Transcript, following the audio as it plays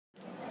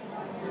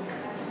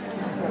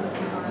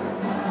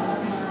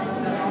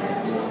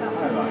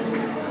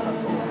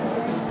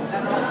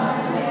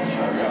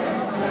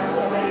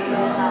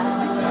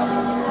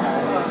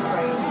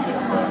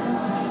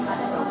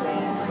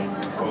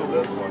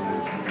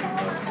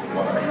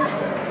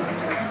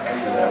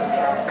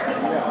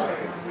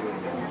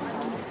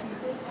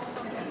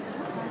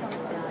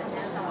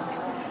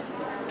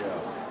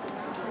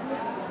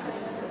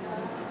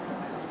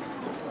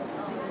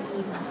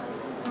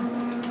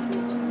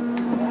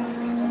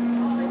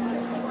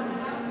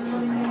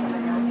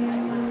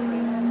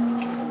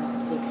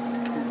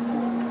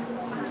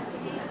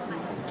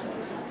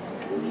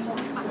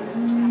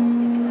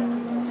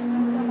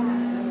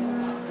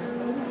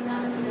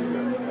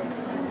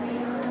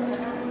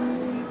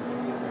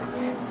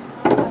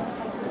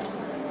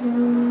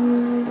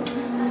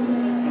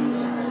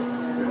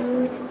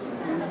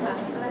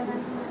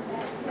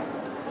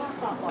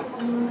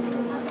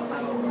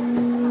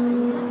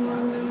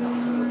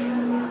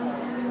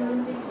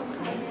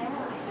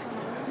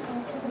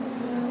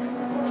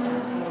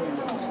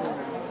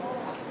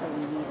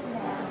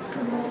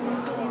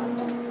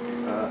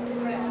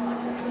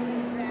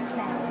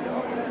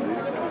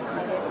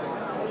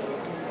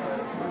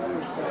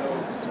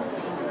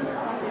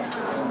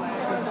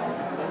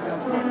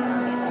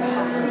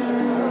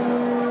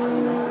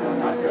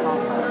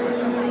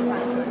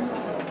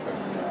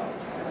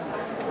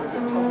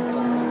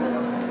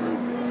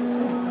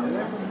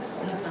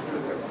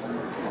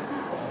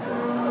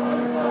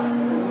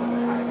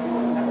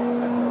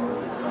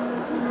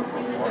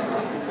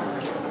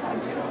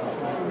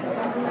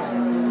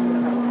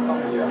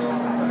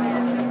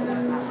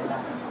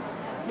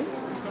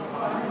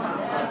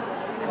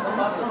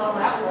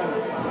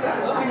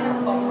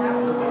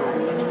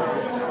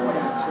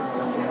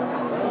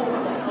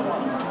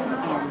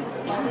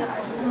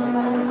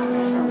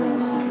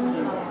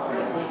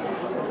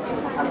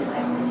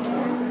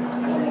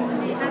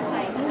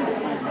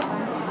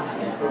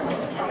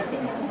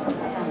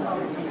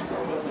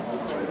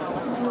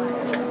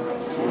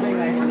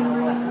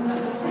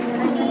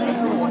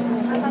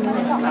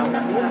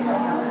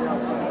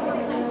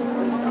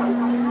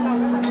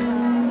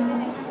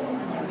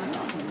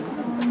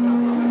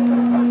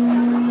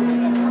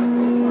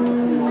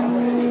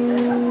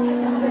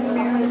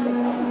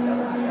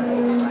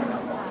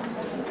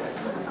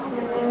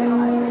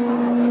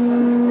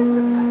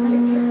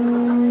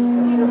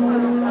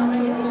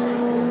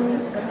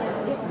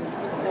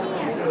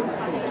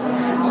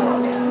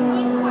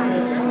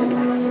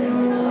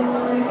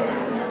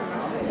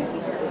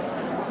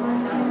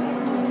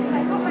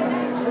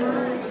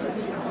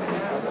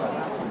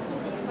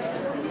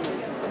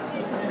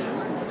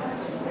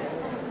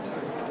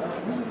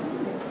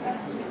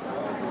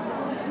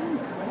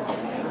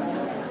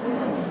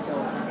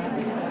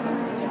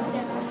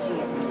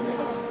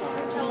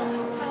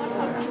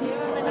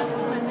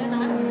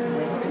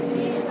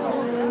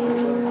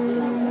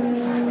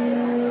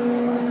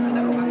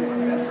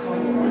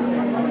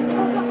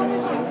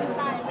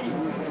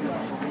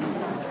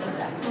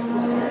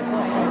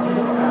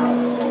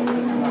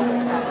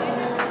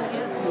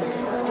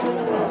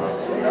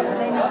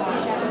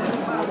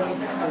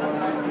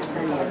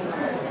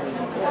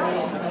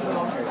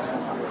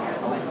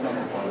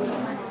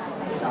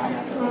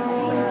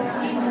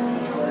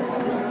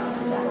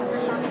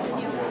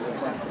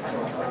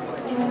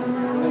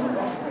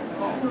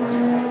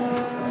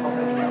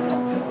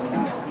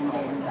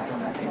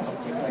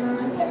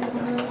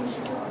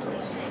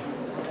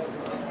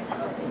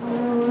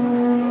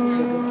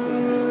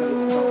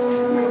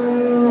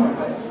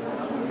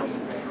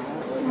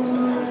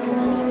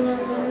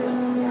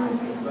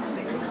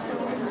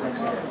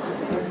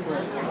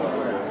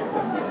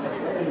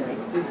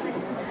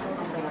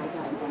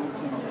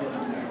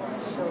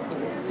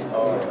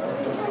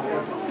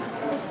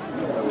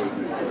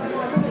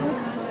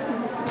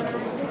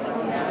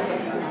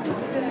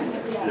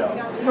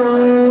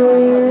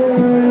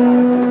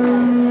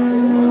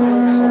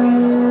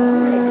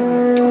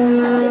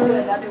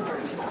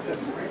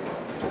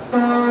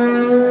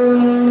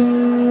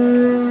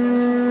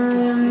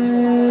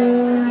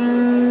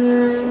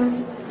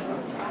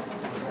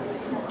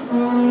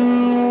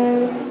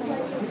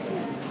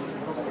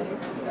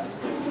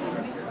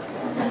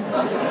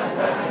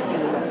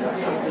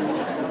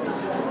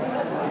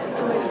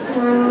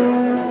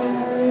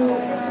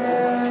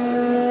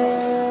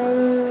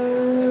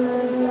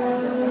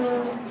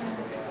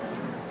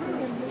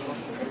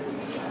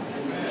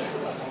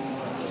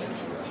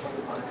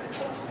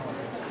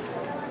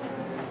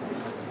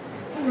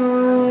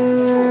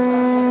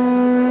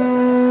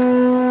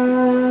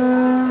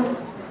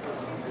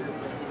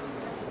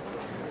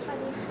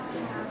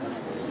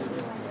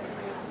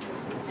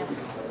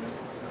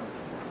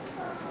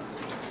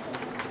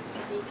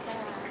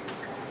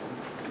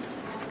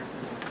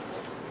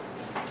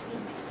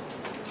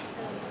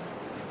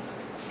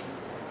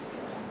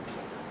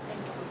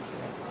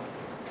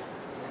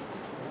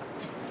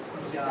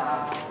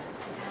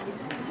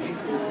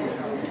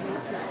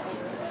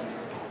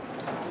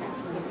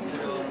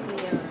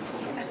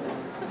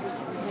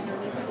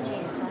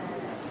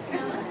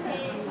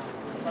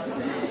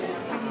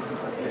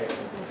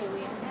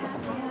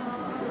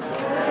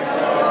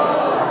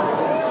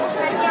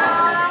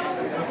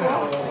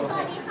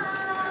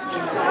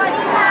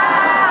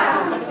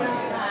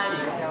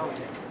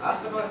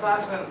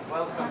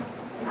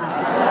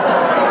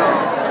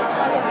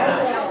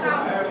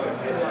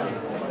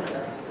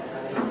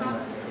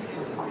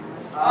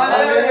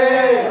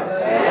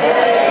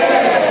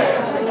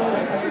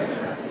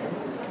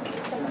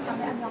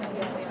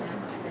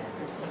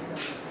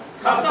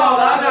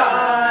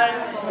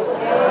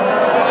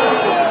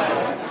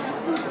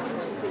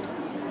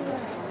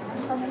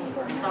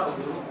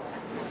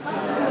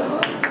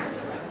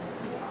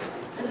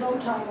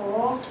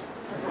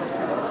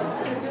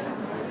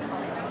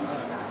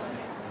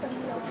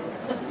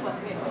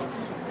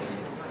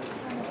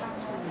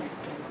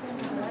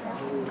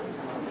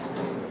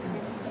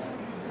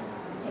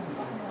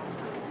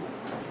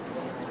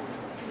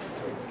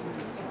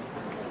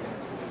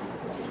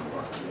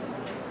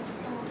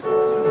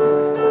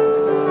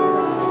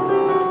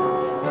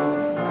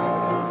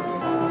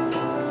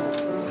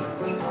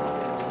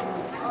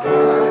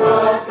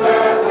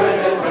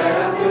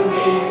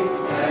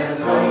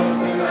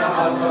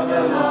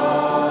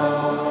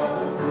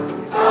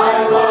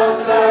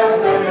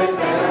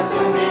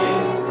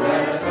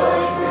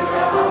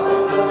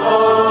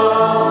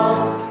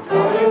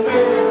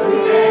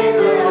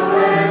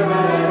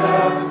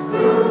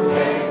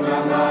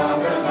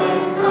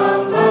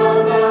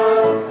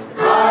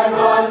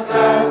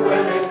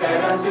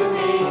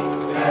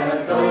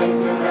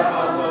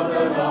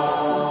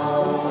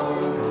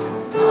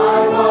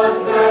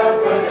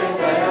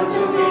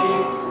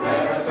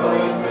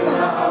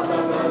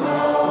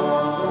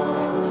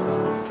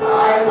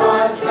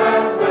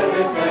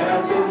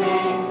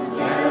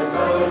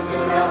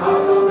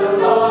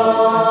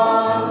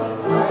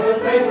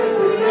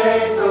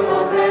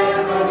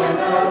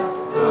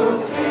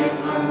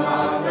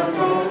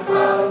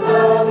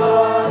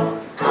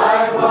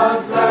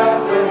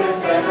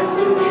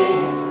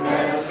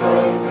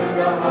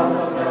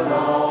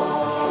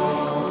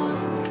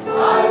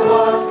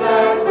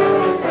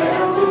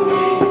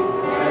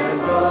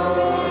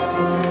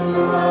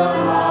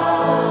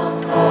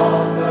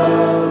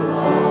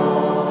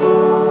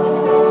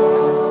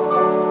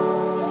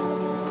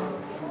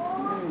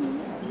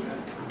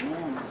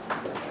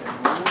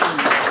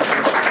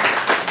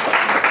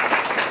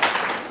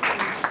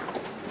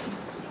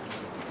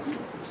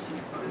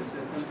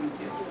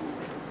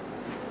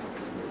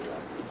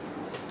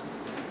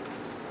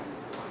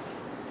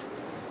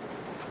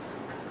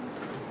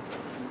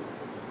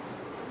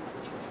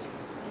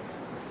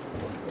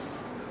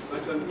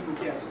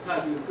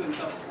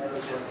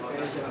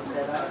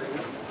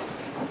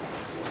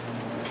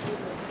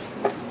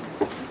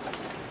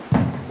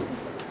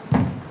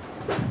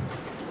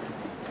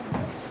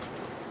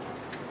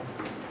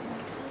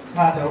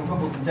ข้าแต่พระ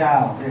ผู้เป็นเจ้า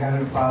เดชะ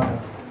ฤทธิ์ฟ้า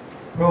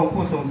พระองค์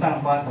ผู้ทรงสร้าง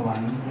ฟ้าสวร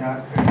รค์นะ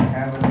คือแ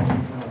ท้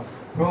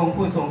พระองค์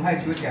ผู้ทรงให้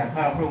ชีวิตแก่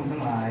ข้าพระองค์ทั้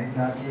งหลายน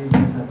ะที่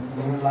จะ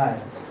รู้ไล่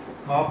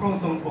ขอพระอง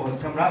ค์ทรงโปรด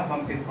ชำระควา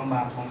มผิดความบ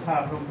าปของข้า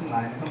พระองค์ทั้งหล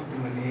ายในค่ำคืน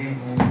วันนี้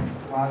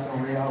ว่าทรง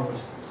เรียก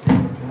สิ่ง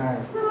ที่ได้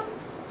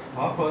ข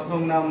อโปรดทร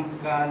งน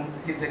ำการ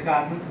กิจกา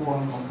รทั้งปวง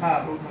ของข้า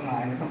พระองค์ทั้งหลา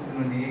ยในค่ำคืน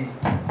วันนี้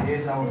เย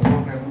ซูโปร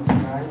แกรมทั้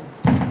งหลาย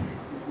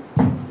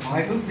ขอใ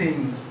ห้ทุกสิ่ง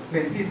เป็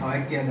นที่ถอย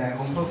เกียรติแด่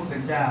องค์พระผู้เป็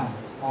นเจ้า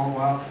All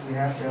what we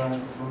have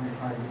done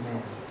glorify your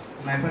name.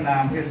 ในพระนา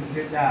มพระเยซูค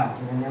ริสต์เจ้า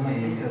ในนามพระ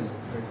เยซู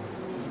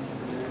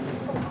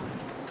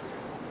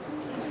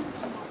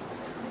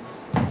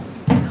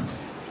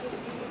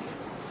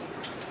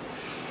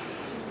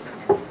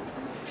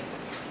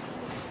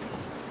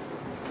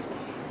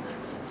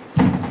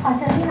ขอเ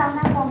ชิญที่เรา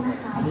นั่งลงนะ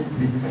คะ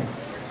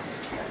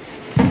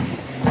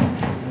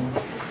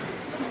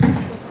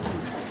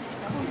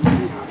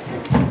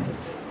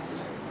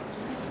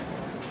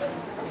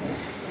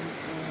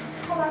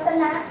วจ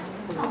นะ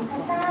ของพร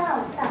ะเจ้า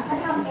จากพระ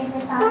ธรรมเอเฟ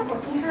ซัสบท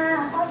ที่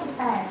5ข้อ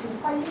18ถึง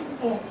ข้อ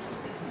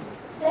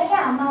21และอ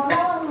ย่าเมาเหล้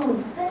าองุ่น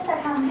ซึ่งจะ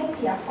ทำให้เ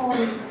สียคน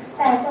แ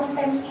ต่จงเ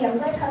ต็มเปี่ยม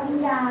ด้วยพระวิญ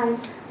ญาณ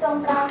จง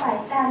ปราศัย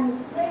กัน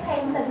ด้วยเพล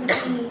งสดุ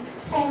ดี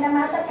เพลงน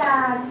มัสกา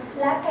ร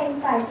และเพลง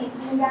ฝ่ายจิต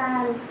วิญญา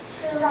ณ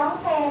คือร้อง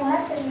เพลงและ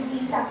สดุดี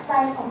จากใจ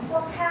ของพว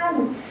กท่าน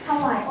ถ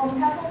วายองค์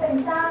พระผู้เป็น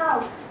เจ้า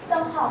ทร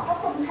งขอบพระ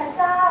คุณพระ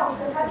เจ้า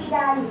คือพระบิด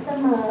าอยู่เส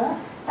มอ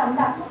สำห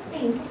รับทุก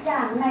สิ่งทุกอย่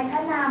างในพร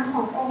ะนามข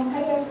ององค์พร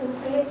ะเยซู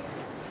คริสต์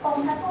อง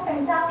ค์พระผู้เป็น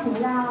เจ้าของ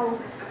เรา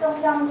จง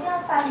ยอมเชื่อ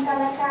ฟังกัน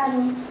และกัน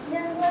เ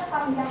นื่องด้วยคว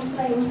ามยำเก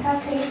รงพระ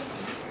คริสต์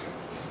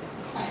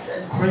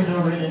Scripture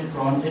reading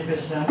from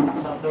Ephesians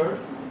chapter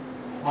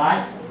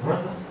 5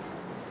 verses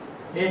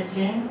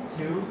 18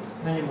 to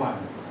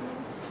 21.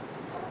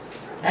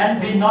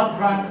 And be not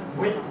drunk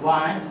with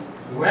wine,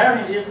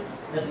 wherein is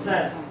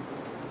excess,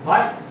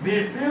 but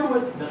be filled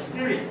with the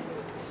Spirit,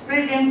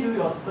 speaking to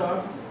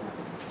yourself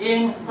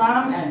in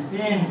psalms and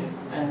hymns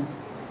and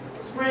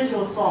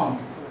spiritual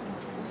songs,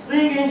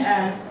 singing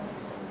and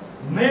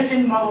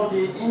making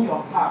melody in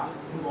your heart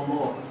to the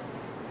Lord,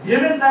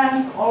 giving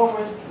thanks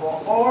always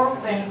for all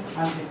things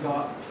unto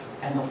God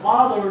and the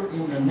Father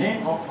in the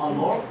name of our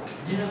Lord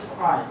Jesus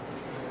Christ,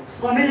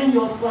 submitting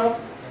yourself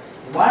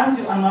one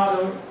to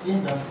another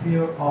in the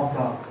fear of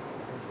God.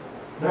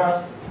 Let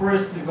us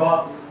praise to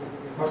God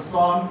for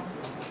song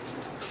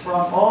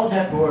from all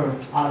that word.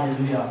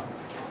 Hallelujah.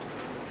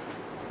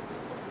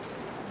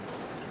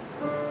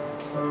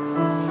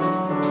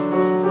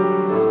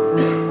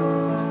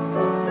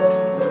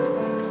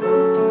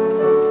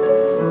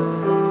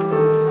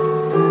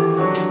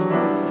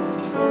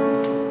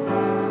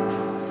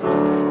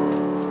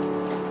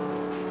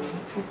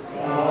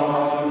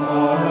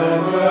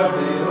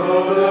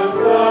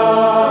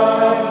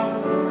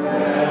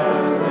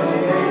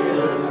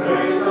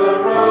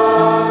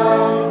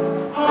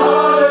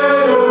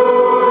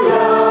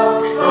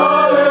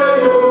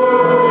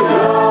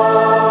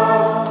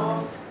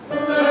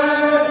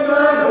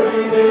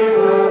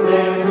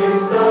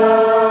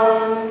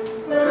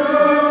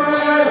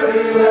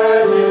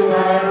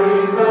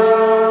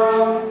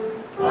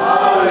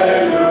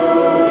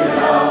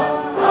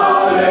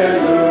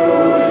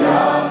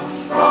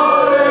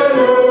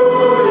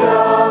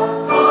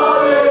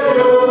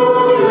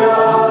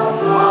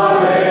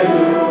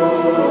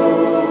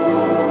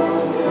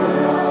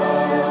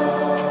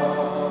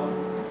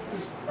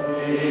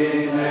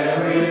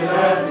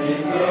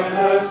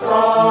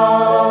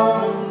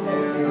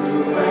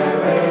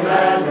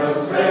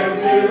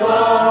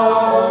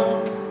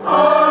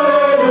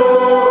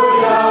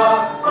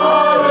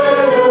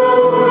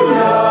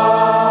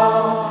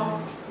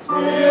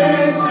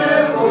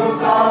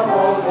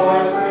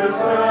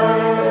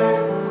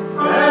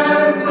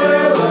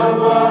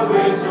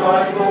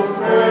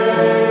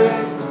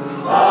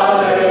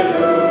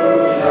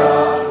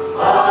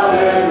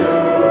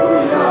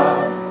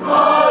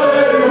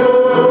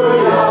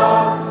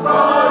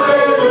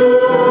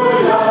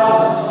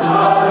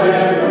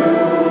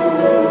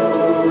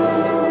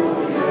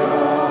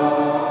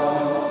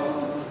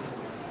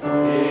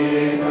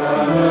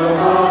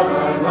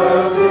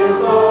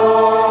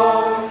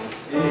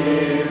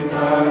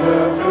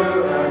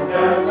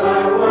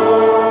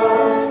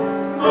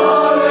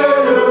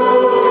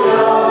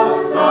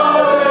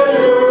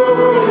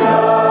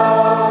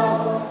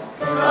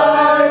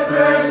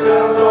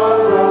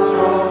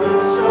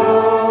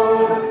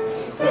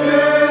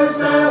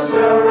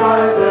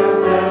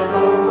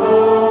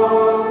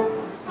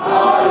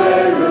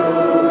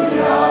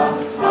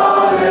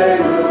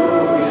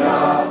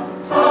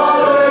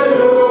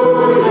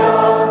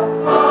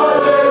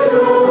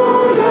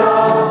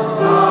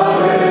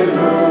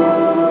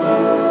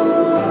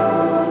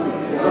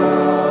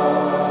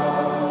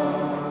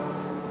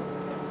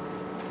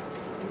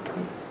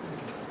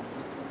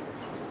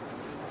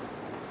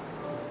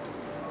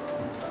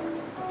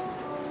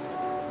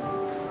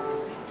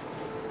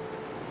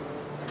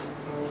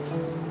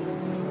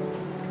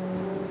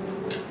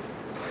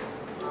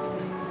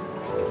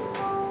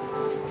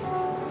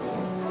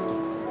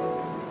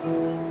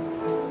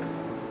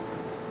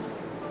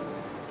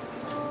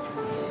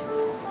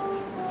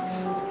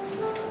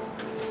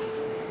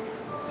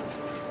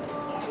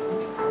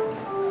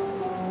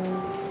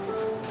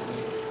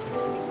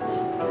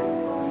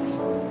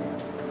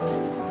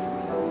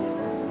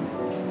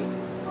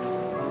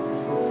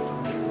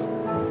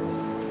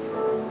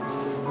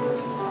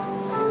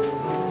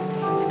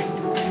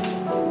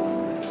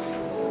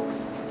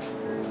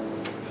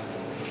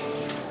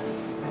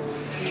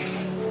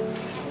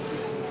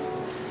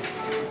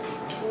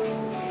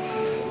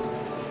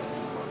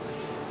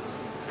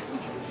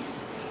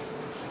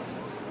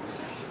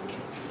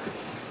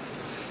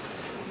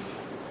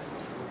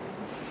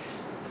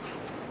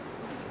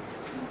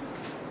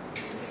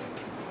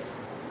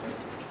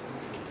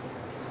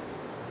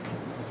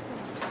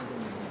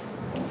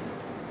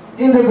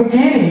 In the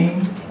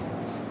beginning,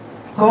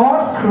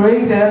 God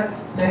created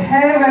the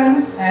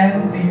heavens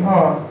and the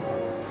earth.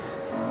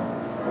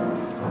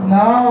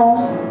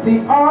 Now the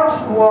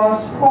earth was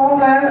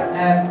formless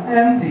and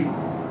empty.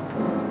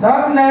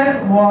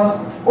 Darkness was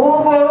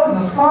over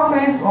the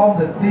surface of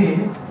the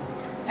deep,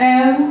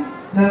 and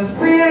the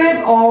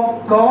Spirit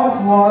of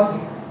God was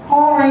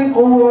hovering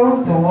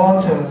over the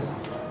waters.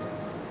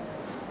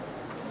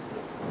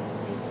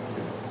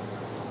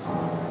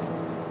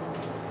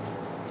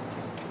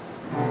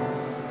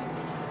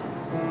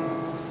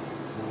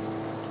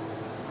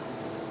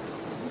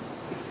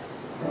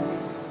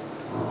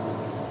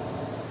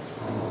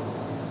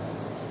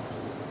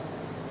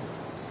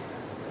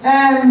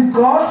 And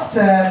God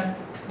said,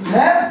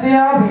 "Let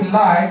there be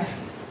light,"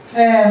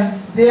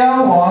 and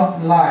there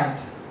was light.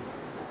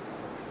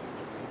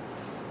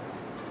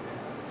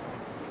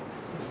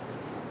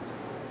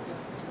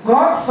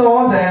 God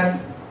saw that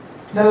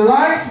the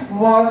light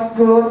was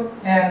good,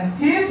 and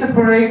He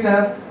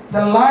separated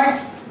the light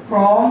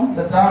from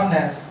the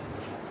darkness.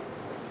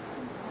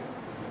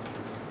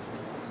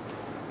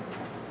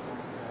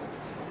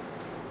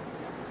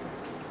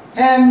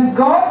 And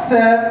God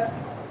said,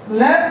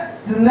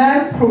 "Let the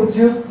land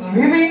produce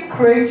living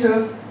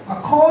creatures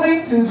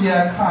according to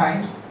their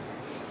kinds,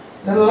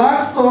 the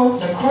livestock,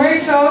 the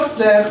creatures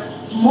that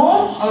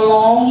move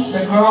along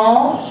the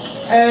ground,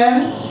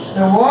 and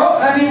the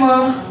wild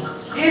animals,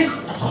 each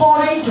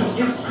according to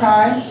its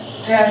kind,"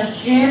 and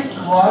it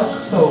was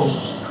so.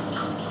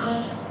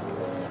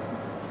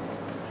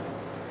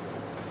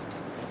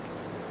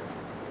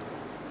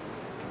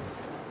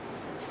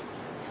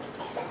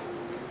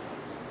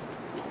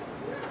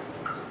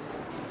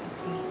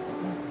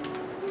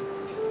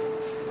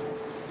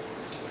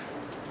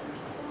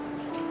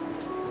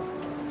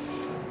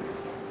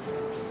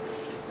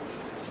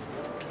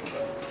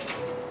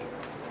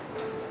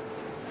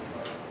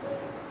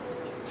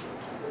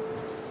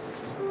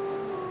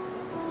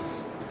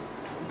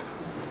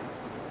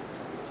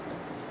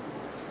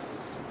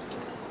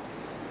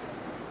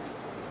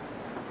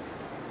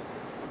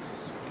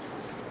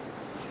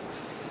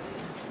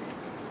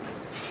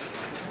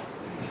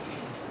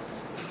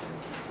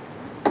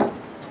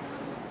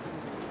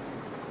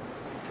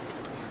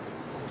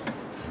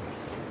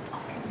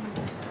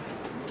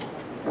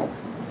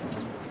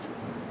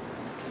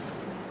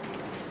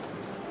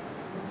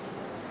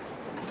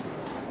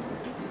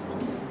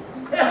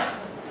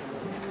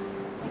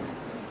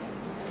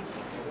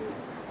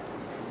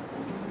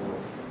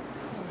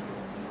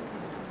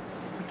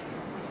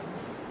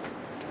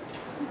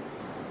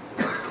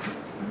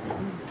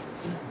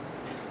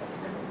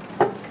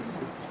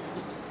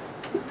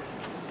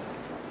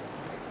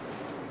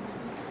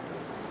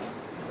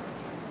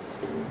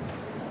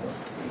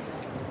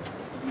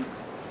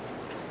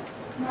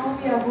 Now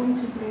we are going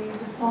to play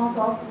the songs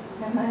of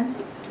lament.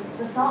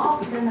 The song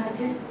of lament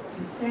is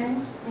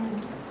sang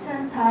in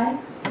sad time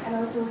and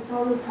also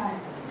sorrow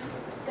time.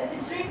 The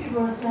three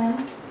people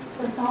sang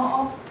the song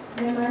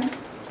of lament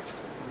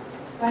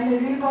by the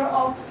river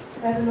of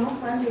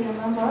Babylon when they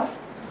remember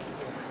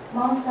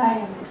Mount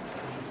Zion.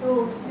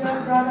 So,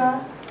 dear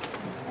brothers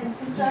and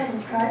sisters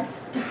in Christ,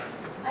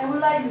 I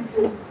would like you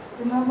to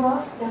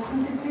remember the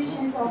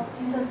crucifixions of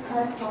Jesus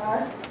Christ for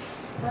us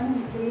when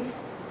we play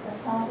the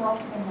songs of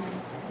lament.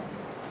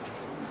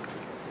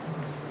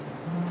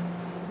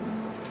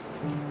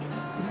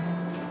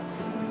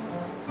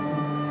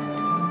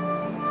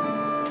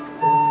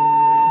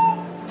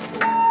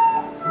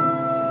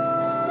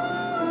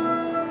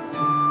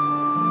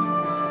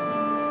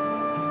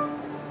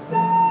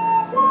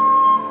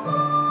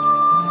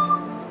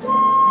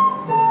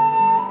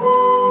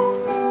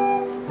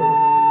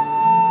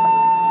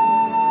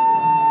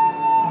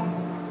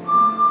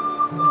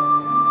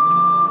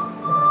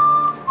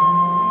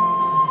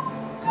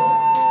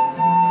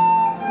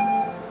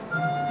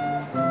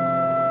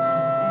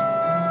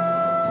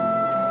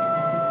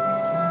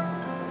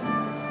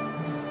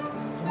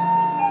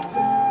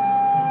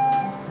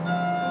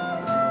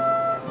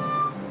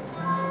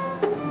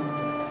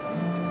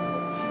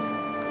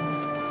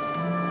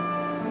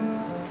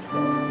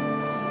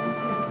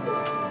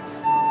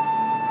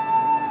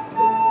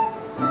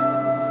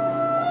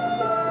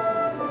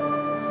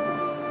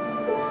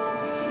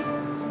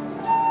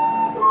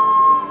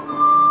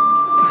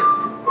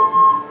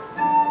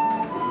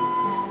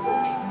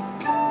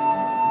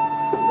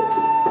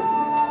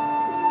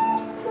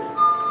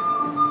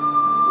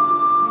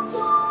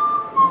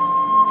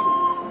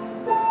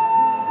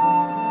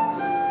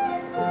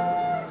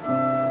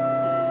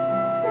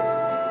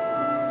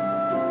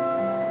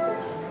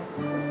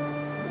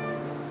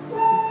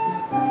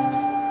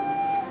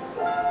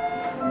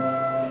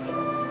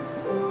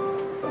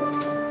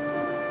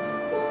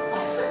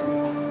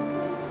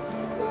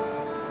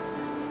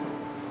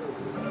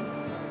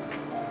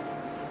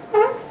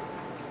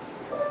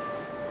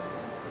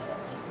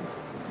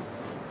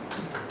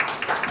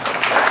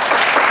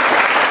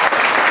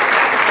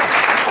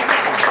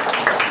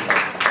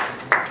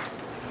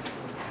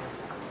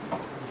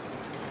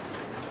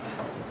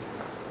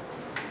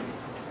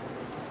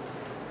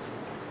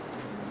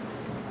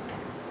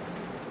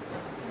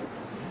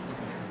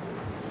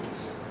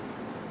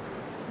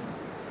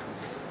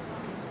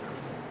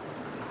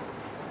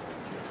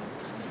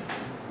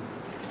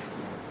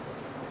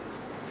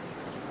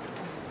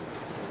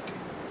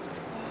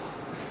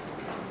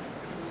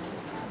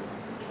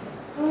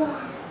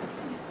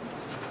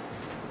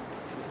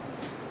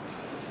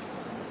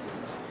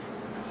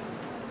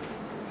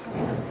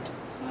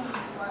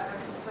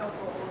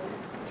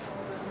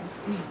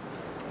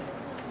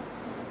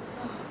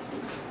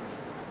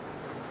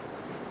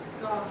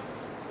 God,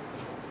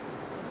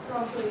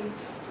 softly.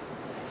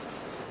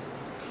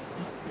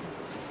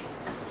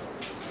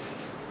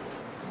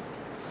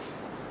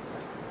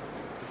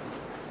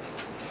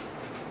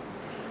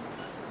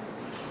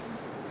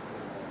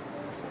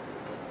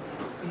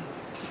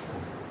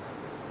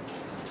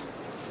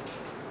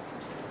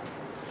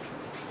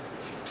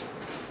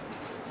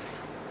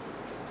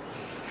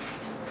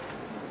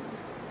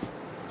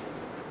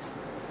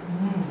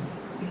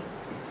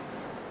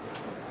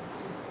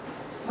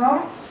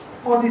 Psalm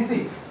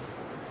 46,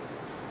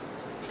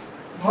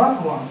 verse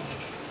 1.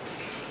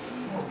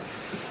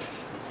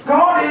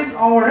 God is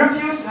our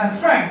refuge and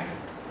strength,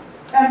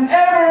 and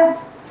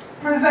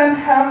ever-present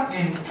help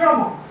in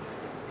trouble.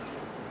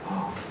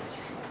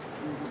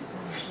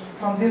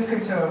 From this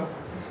scripture,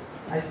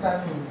 I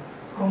start to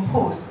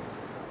compose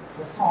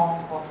the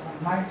song of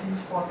a mighty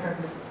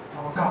fortress is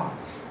our God.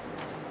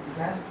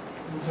 Let's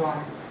enjoy.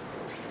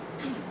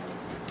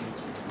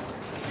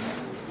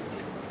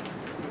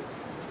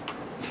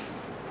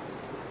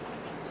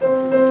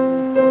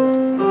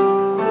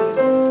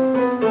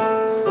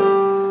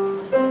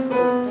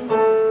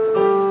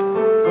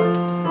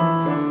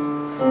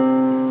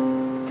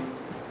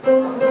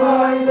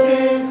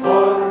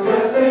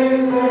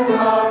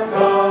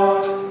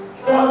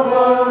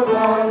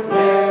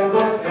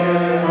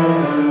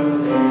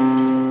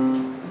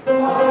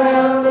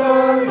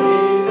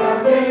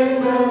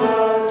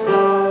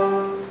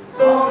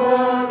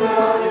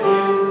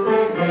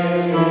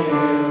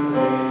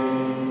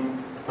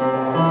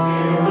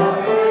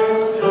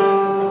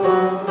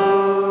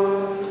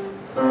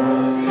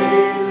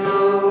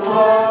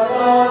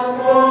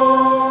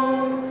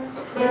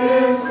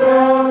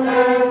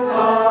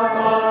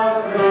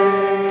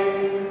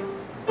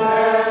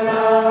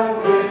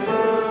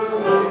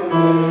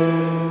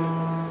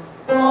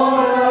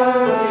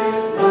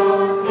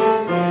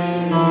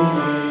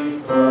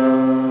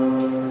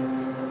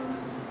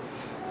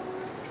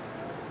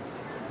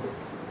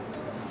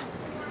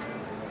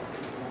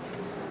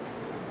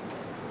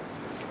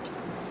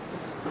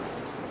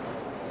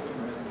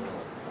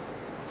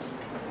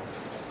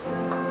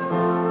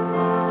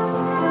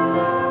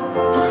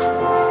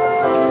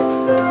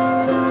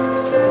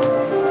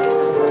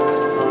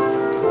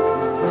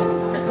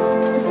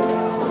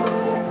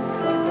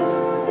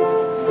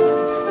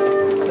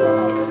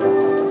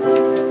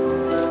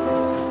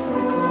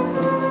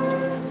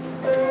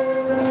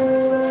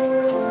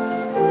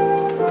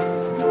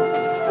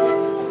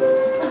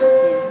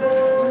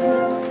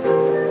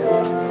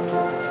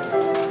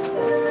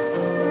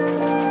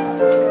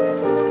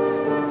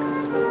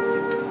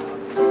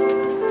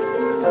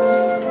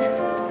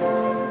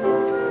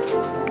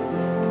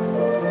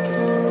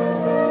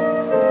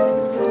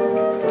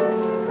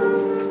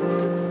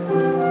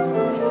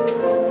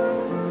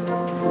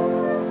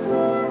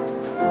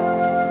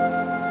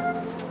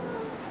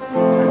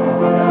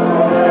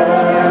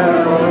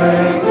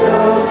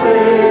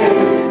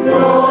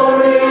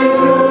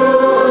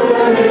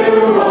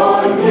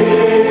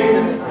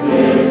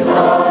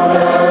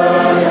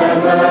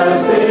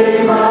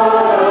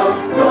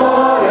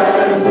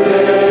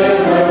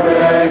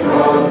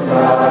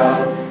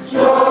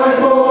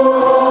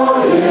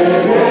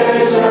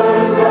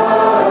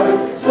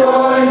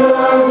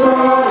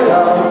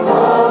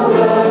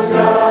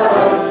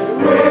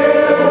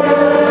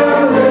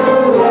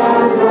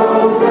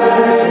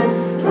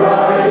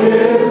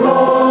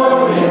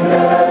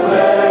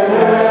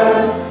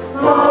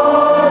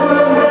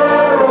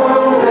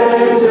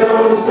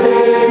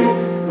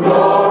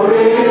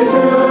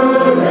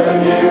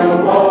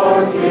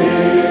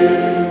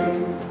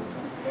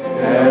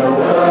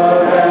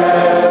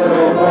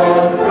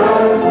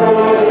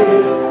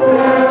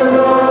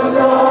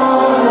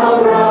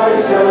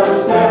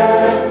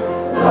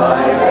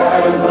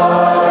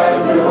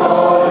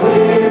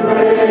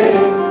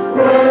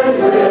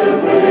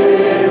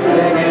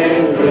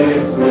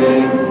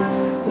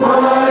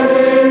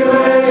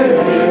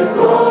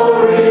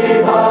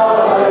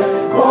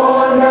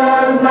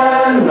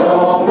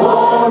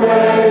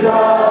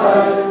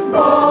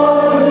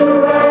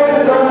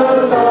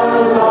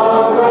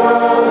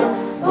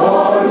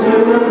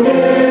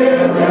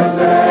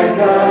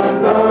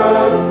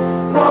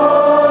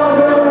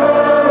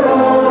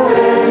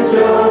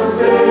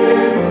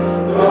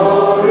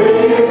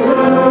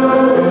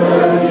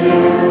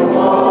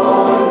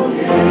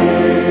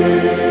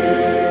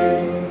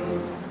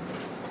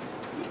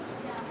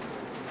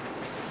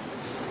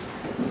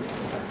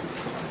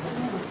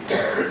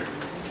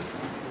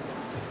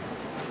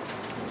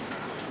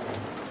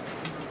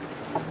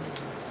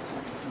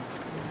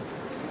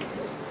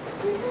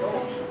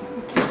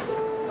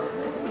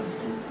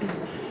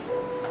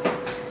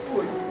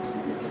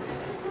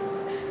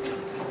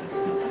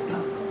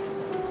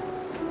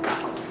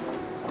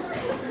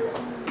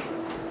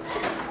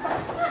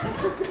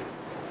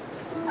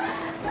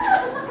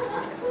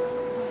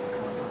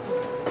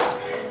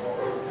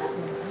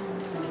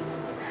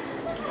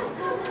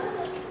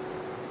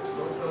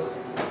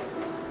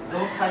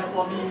 Don't cry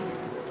for me.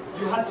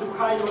 You have to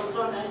cry your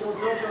son and your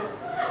daughter.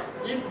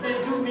 If they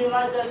do me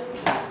like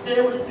that,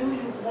 they will do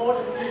you more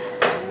than me.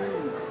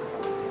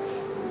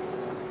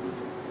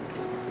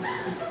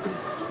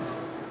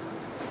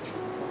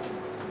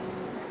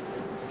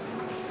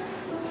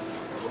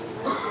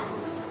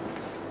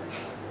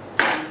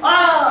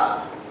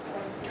 Ah!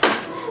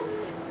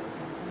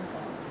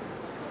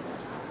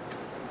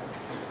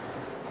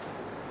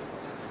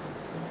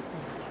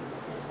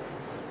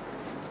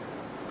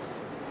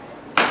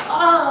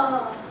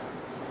 Ah!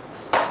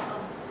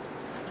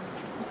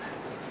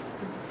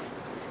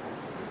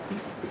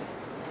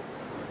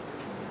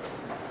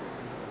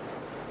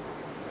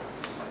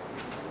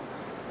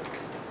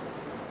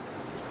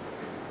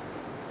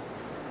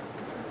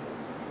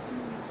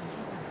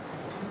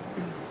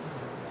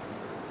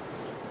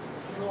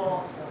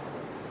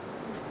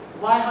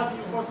 Why have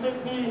you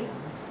forsaken me?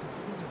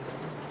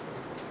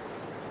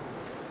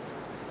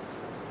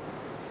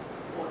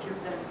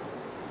 Forgive them.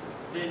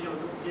 They don't know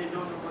what they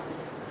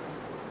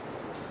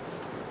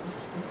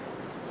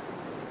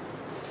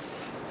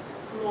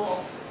do.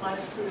 Lord, my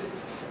spirit,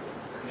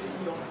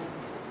 in your hand.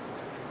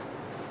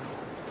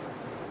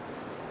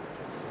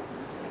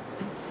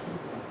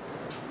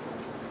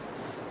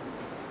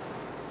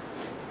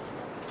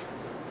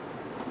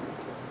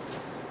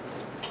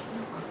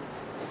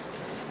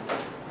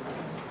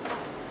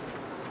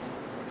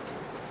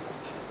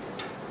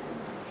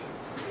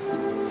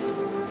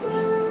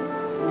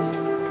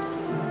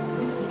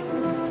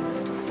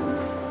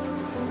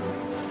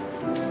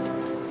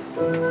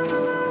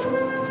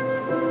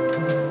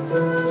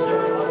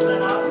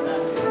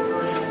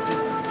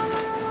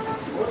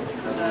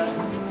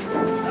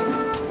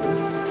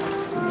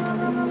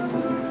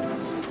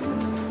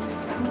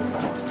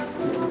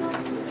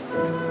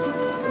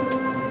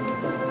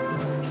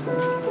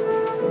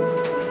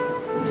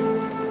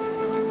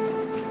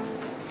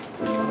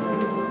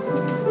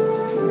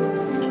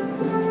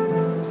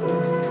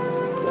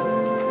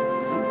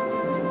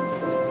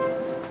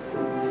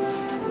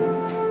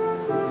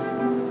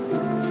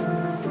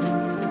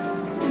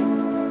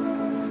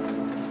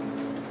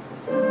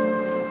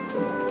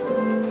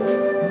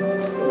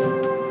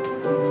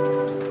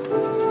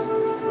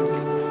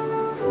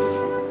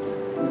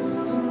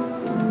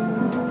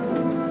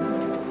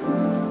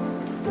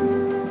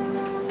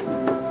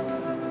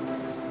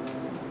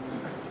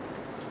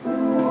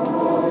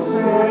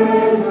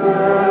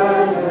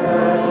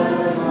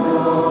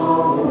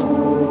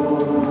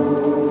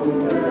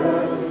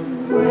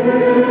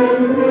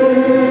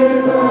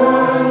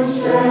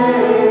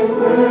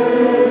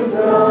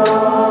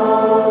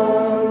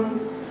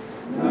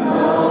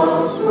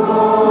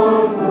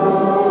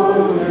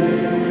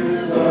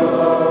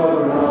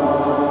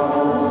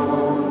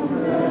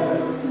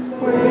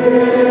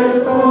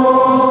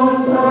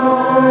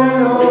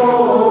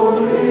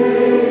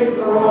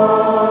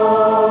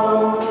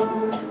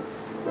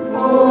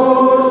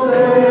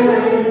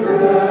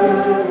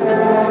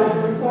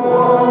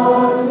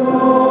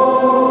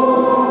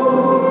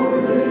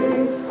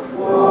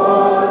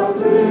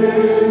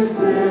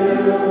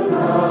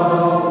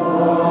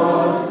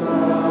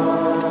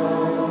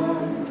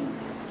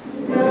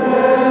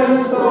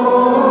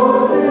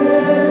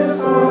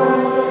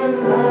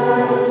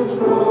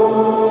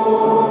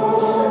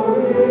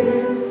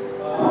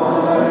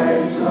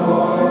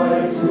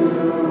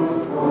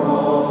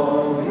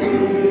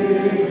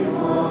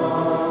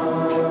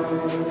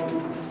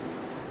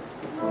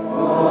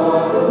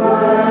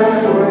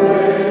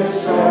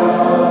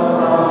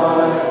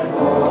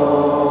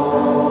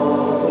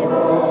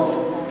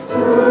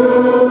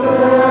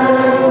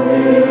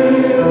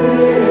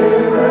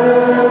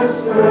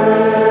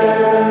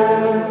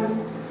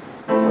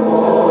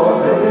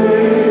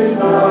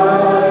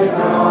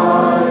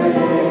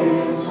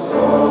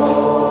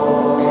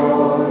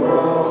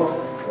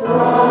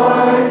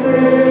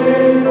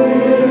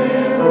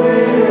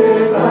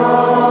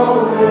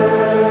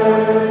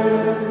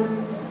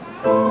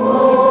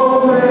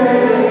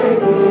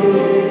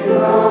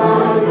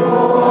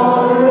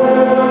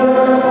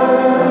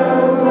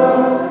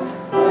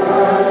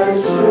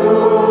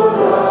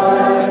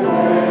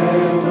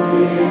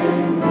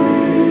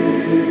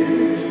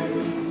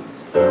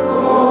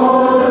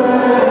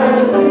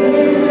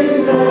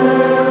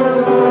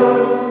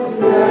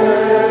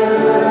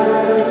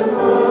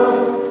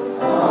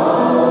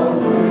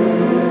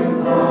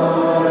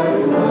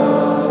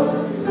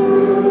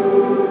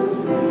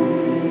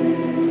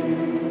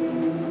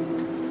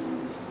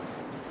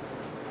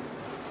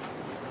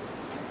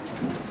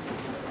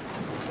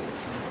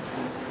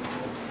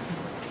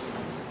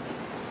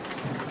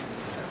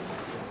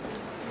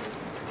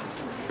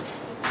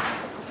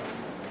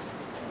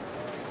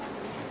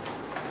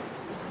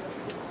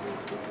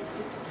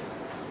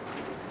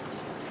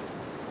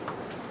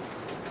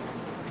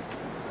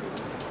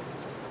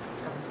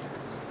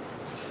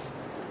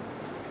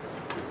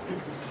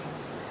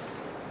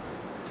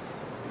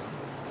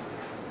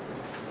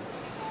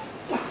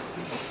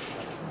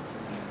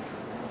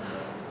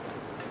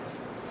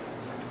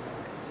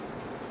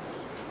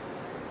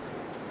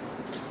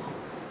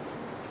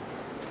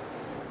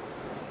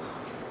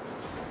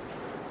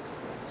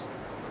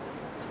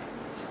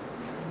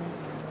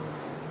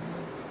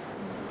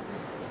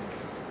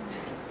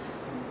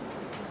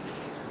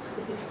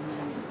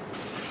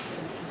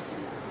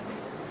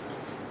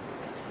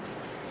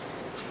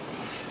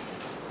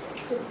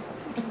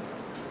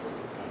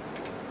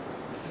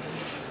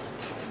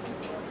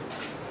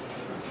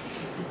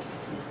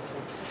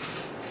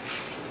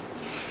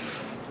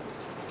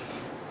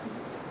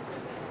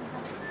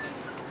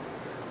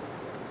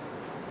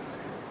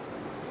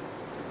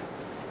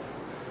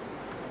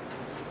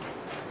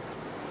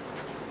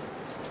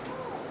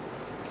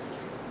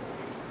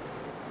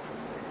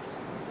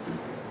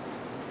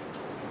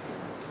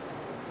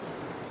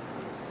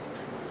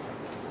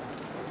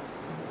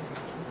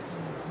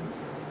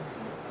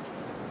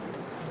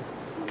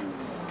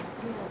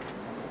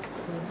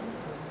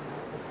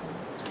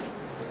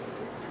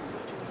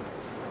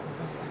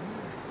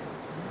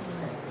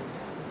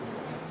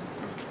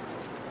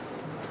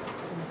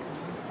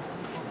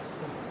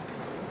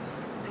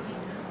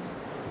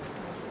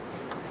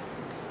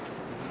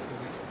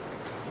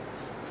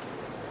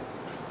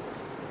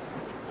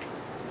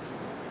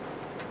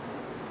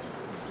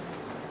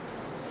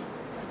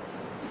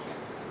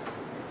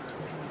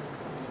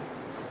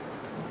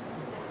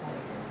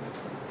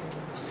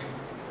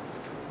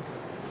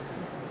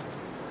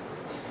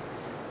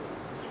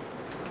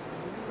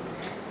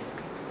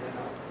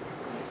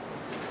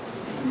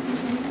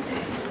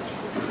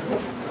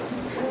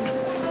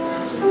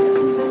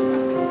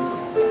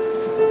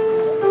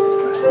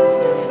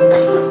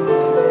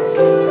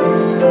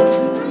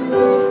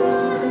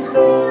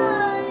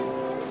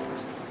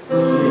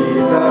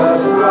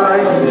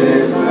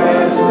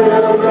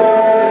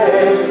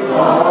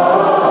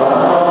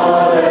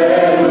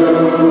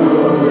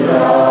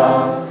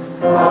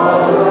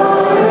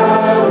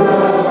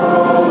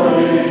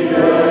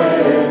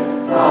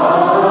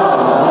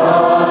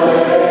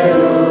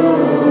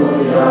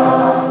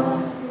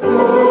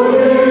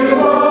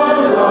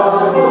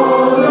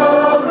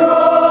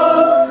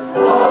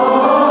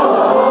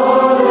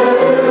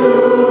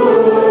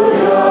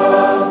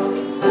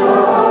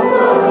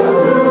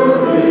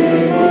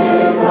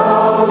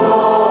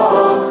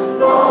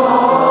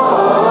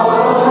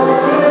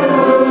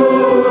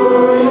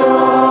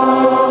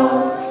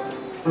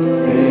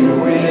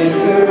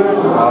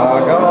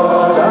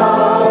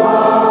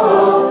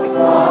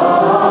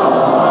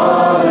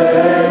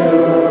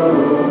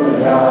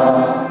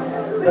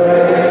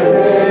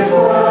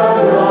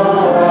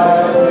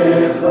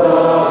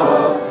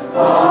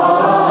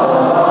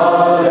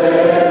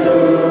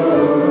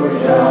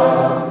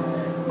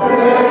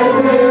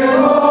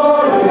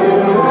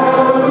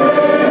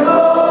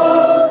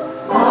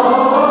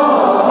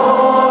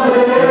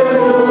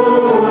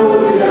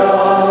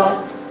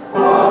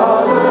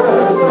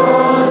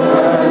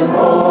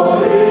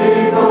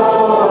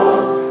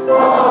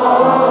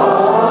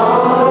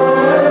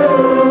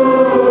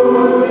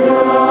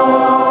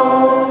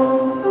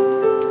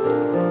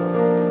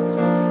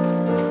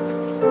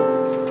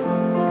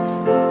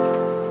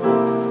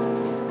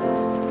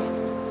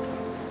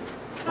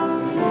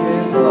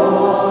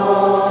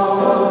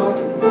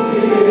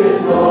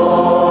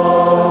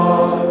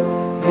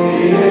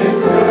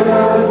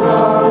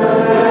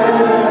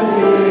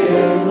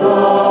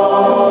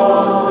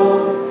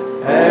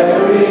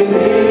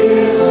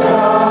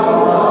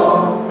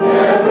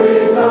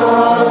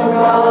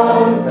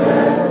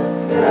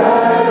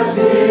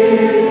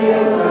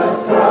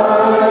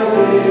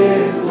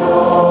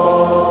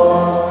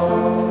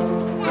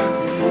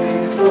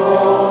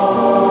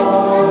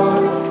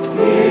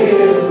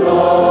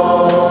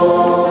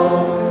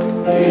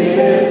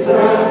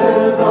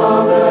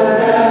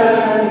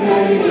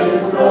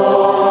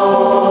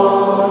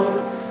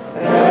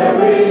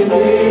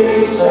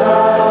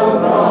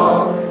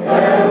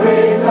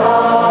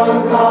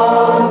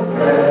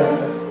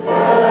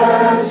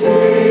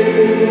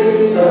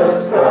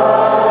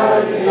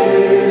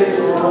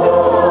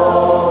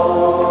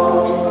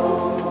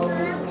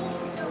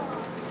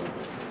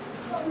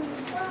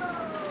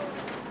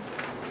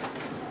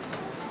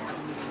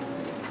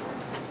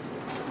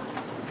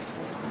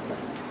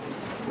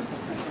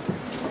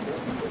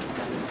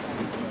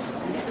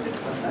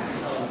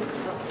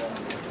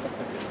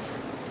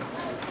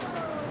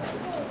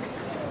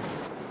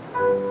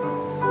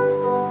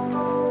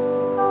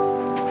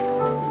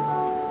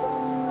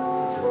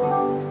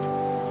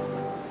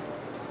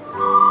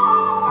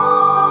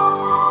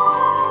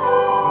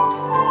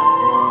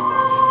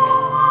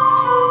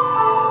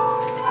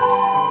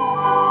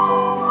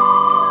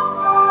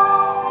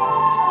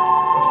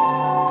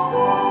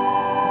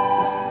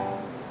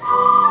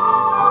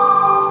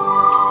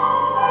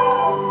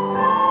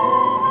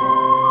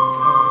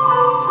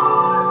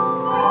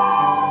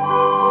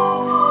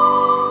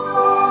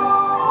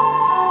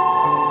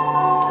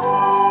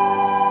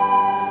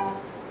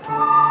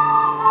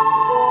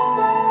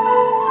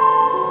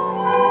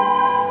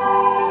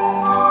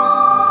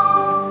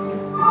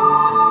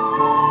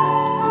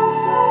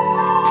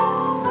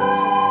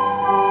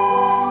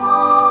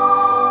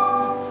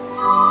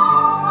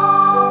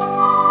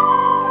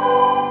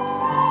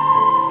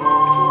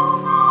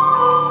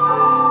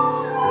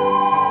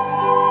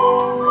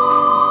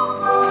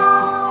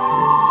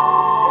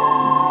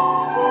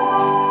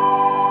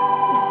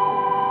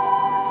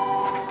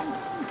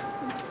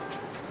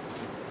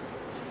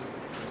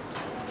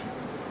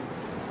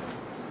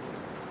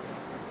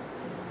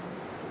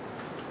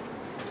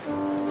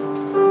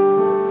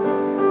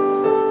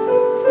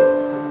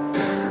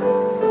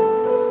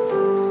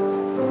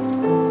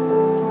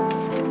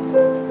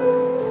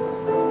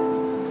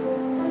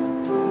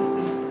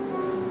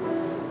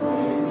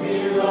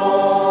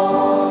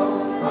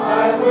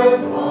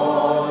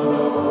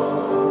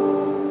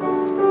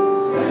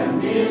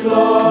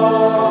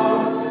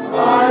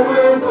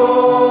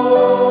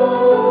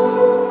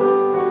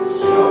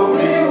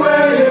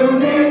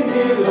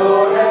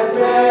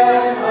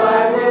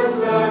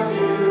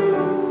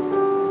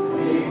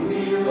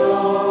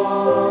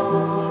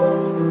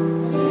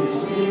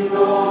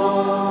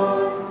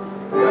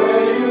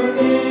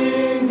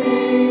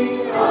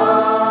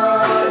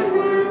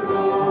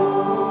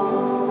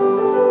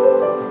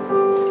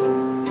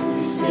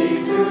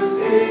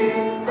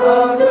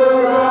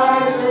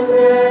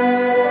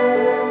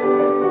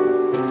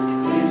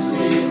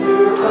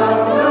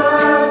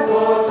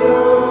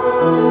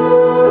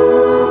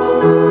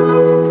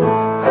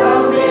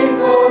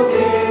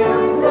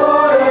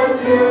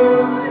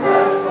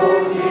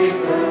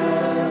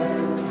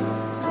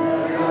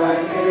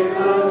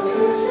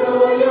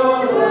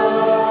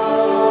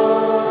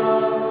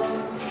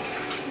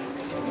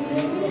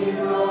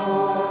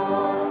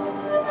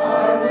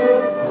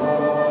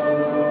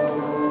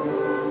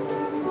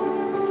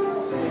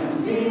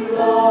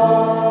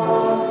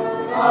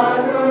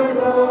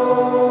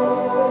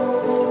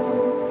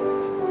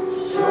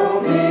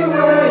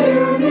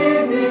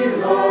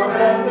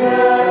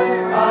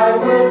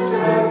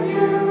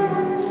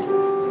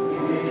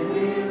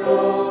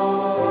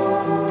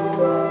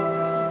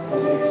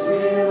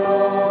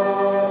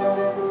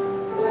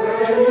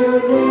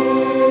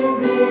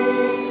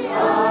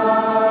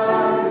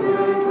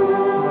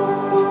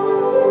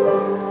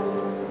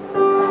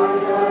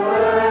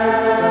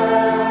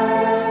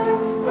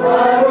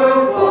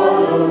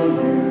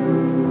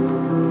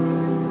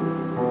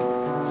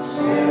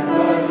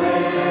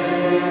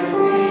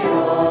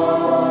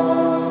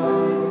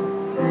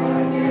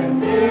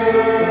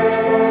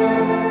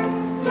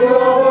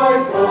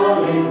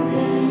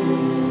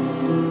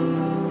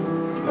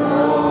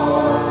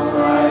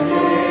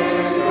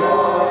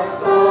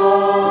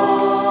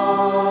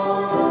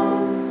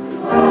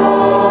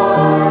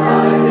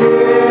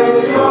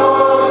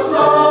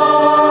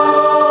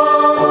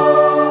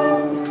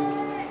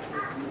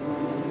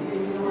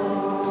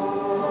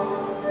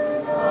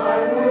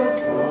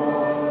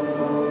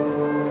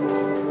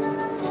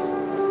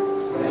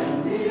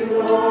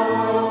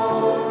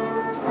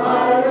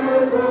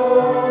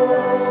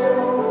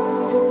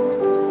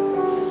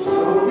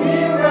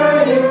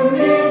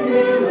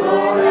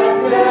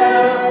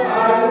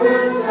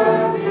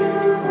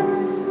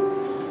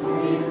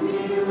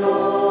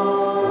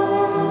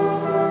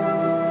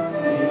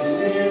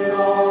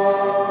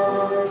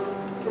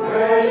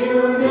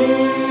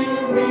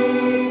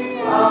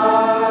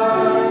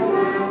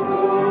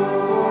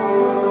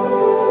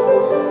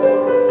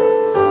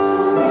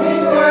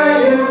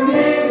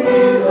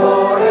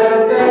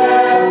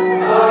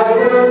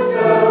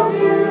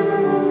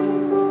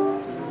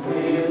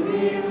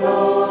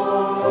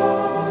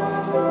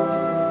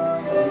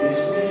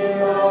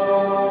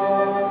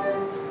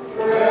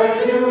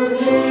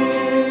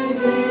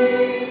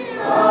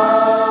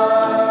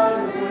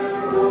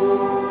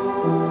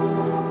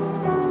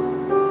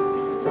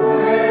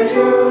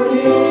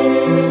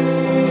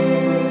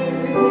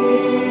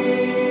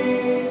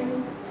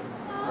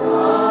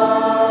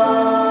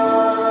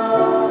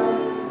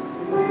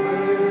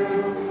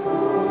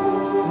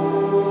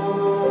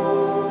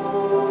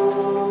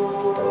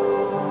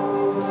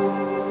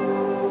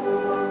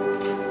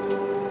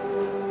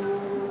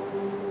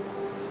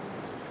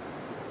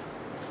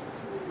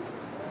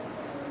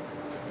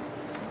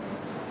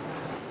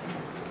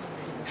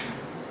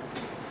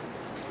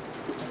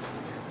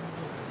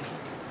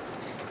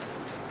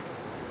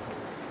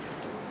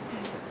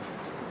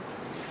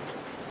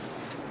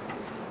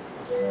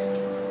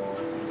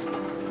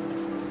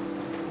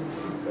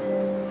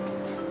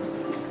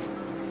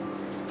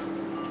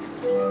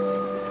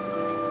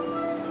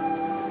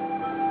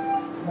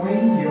 唯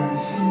有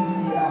心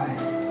的爱，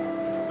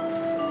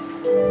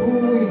不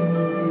为你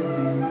的人，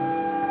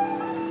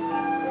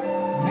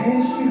没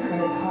许可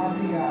他的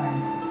爱，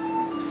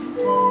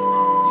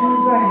就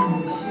在你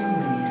心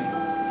里，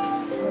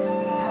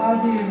他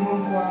的荣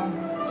光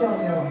照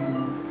耀你，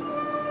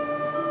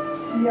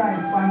喜爱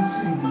伴随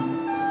你，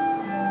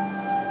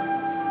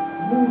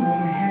无论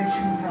何处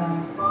他，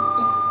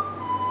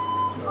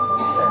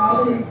他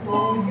的国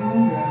有